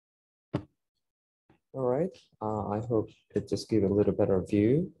All right, I hope it just gives a little better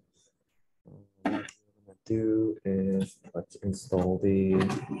view. What we're gonna do is let's install the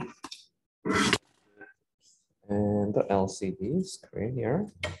LCD screen here.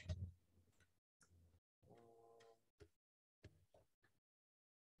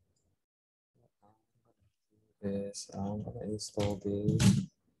 I'm gonna install the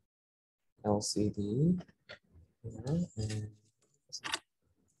LCD here and the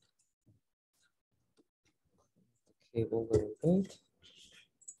cable a little bit.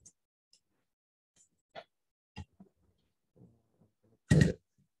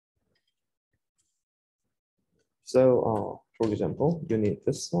 So, for example, you need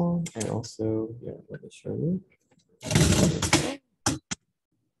this one, and also, yeah, let me show you.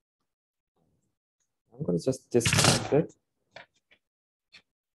 I'm gonna just disconnect it,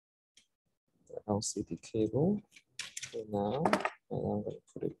 the LCD cable for now, and I'm gonna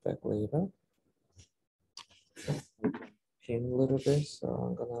put it back later. Pin a little bit, so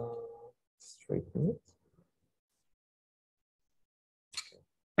I'm gonna straighten it.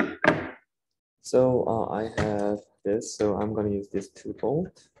 So I have this, so I'm gonna use this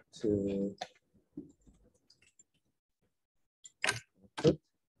 2-volt to put.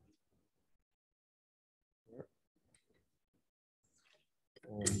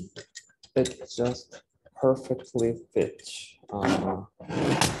 It just perfectly fits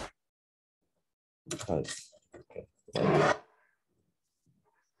because okay,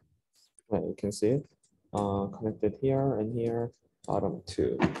 well, you can see it connected here and here, bottom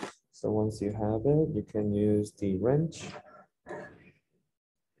two. So once you have it, you can use the wrench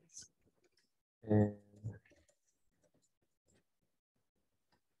and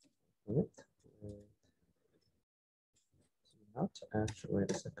not actually.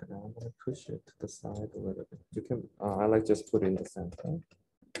 Wait a second. I'm gonna push it to the side a little bit. You can. I like just put it in the center.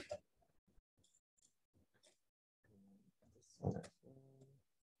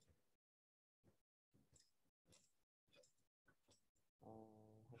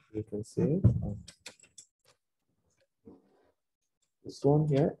 You can see it. This one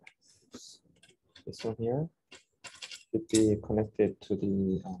here. This one here should be connected to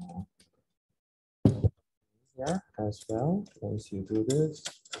the here as well. Once you do this,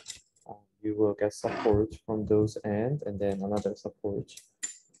 you will get support from those ends and then another support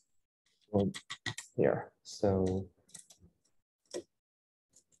from here. So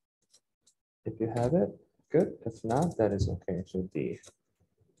if you have it, good. If not, that is okay. So the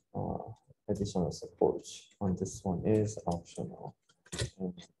additional support on this one is optional.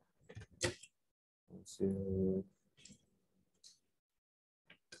 And to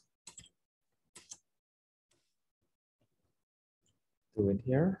do it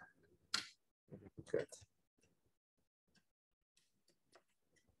here, good.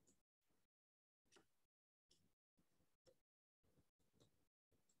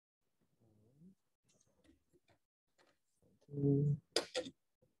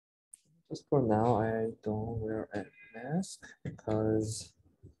 Just for now, I don't wear a mask because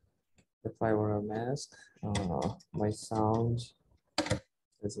if I wear a mask, my sound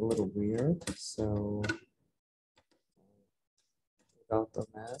is a little weird. So without the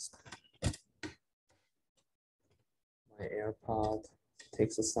mask, my AirPod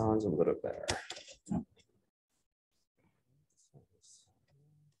takes the sounds a little better.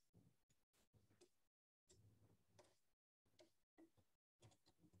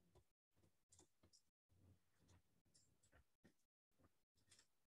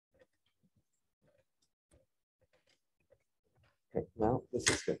 Okay, now this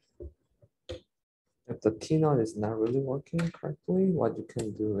is good. If the keynote is not really working correctly, what you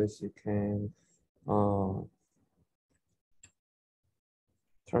can do is you can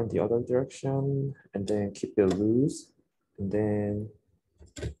turn the other direction and then keep it loose, and then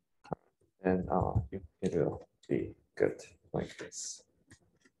it will be good like this.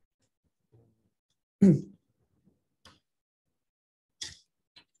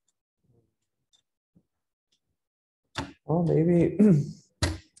 Well, maybe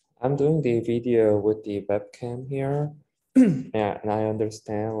I'm doing the video with the webcam here, yeah, and I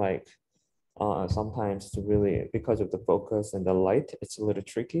understand like sometimes to really, because of the focus and the light, it's a little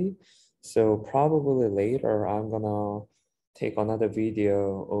tricky. So probably later I'm gonna take another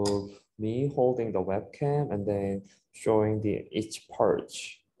video of me holding the webcam and then showing the each part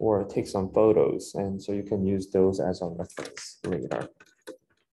or take some photos, and so you can use those as a reference later.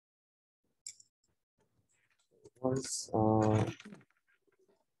 Once oh,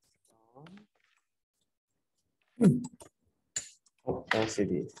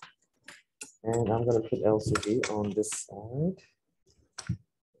 LCD, and I'm gonna put LCD on this side.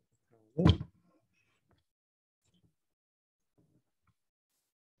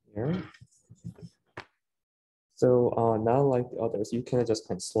 So not like the others, you can just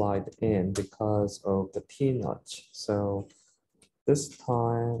kind of slide in because of the T-notch. So this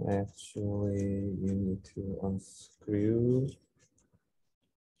time, actually, you need to unscrew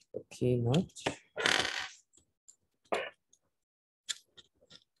the T-notch.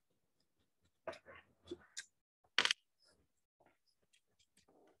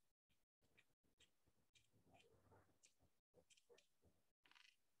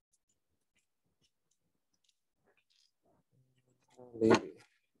 Maybe.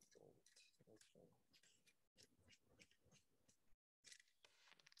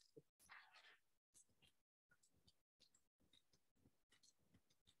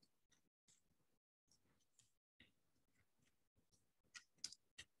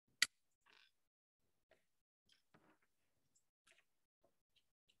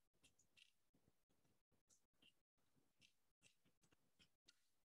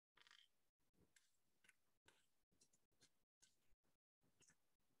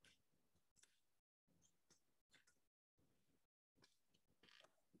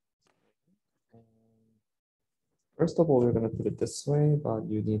 First of all, we're going to put it this way, but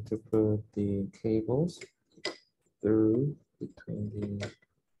you need to put the cables through between the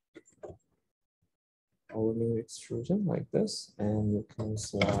aluminum extrusion like this, and you can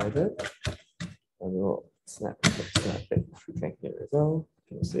slide it, and it will snap it. Okay, here we go.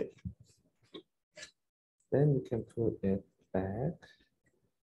 Can you see? Then you can put it back.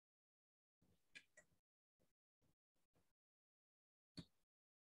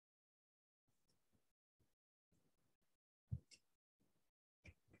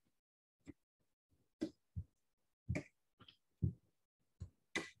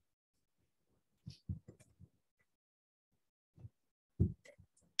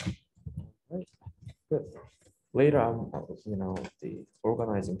 Right. Good. Later, the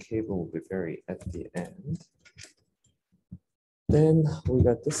organizing cable will be very at the end. Then we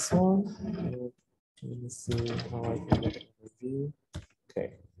got this one. Let me see how I can make a review.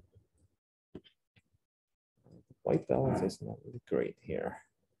 Okay. The white balance is not really great here.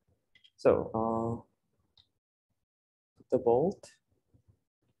 So put the bolt,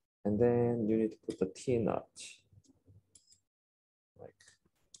 and then you need to put the T-notch like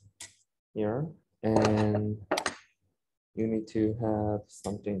here, and you need to have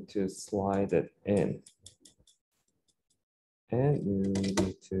something to slide it in. And you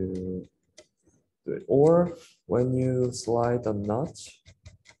need to do it. Or when you slide the notch,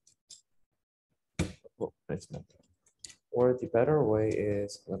 oh, it's not. Or the better way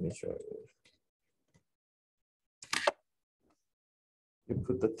is, let me show you. You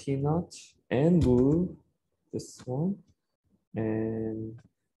put the T-notch and move this one and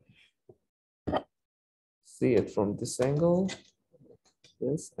see it from this angle,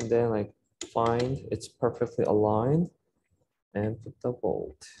 this, and then like find it's perfectly aligned and put the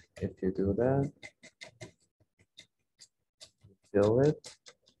bolt. If you do that, fill it,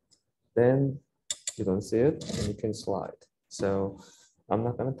 then you don't see it and you can slide. So I'm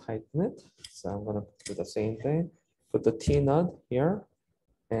not gonna tighten it. So I'm gonna do the same thing. Put the T-nut here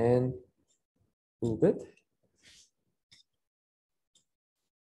and move it.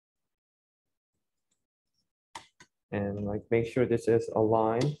 And like make sure this is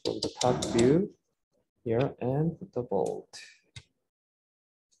aligned from the top view here and put the bolt.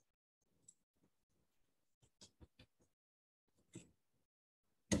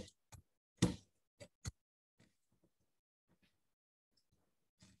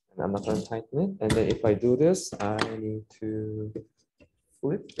 And I'm not going to tighten it. And then if I do this, I need to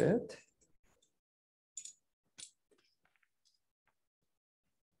flip it.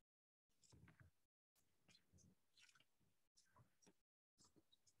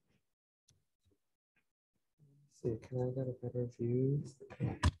 Let's see, can I get a better view?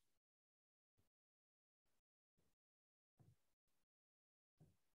 Okay.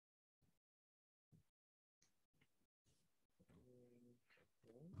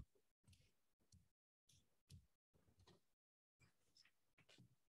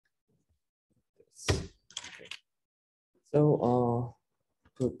 So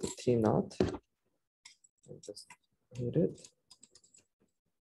put the T-nut and just hit it.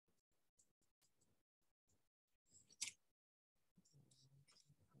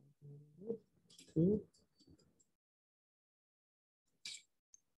 Two.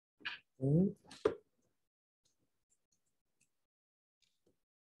 And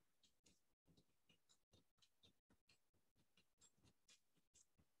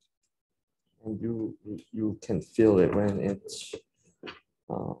you can feel it when it's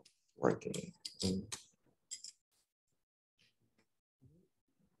working.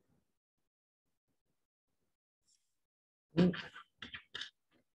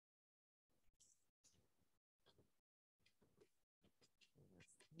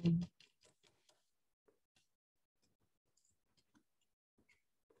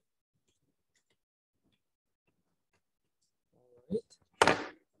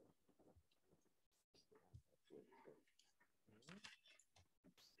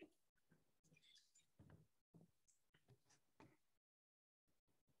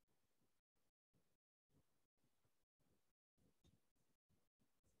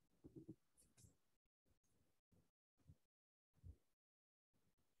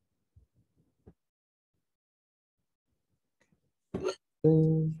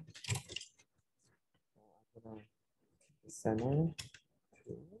 Then I'm gonna center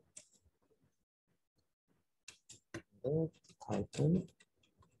to tighten.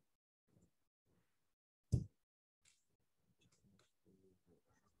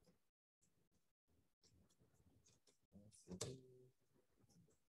 The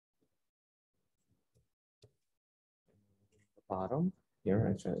bottom here,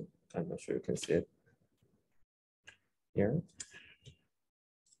 actually, I'm not sure you can see it here.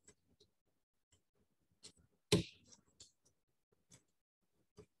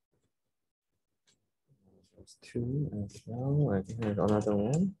 There's two as well. I think there's another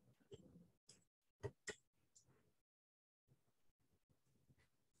one.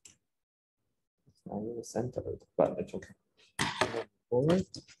 It's not really centered, but it's okay. Forward.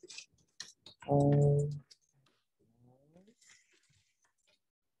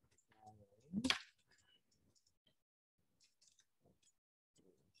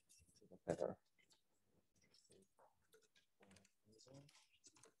 Better.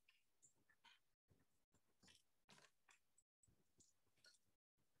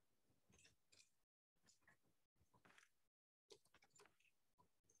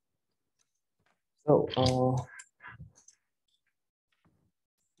 So,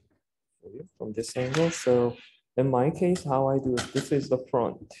 from this angle. So, in my case, how I do it, this is the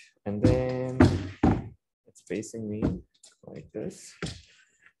front, and then it's facing me like this.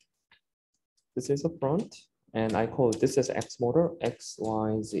 This is the front, and I call this is X motor, X,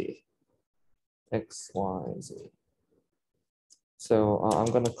 Y, Z. X, Y, Z. So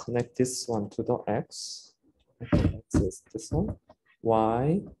I'm gonna connect this one to the X. X is this one.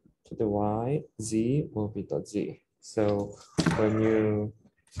 Y to the Y, Z will be the Z. So when you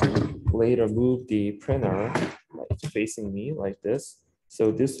later move the printer like facing me like this,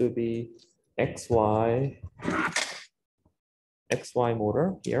 so this will be XY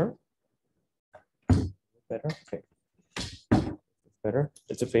motor here. Better, okay. Better.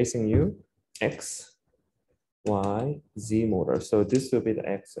 It's facing you. X, Y, Z motor. So this will be the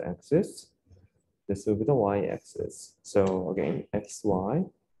X axis. This will be the Y axis. So again, X, Y,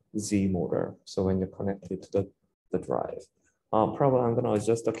 Z motor. So when you connect it to the drive. Probably I'm gonna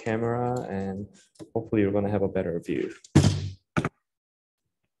adjust the camera and hopefully you're gonna have a better view.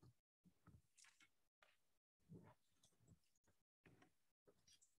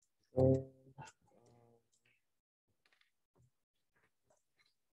 And,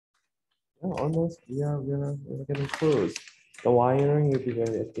 yeah, almost, we're getting close. The wiring will be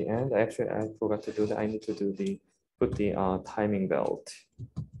ready at the end. Actually, I forgot to do that. I need to do put the timing belt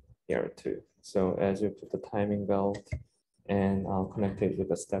here too. So as you put the timing belt and connect it with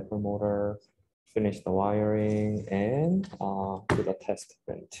the stepper motor, finish the wiring and do the test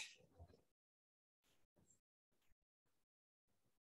print.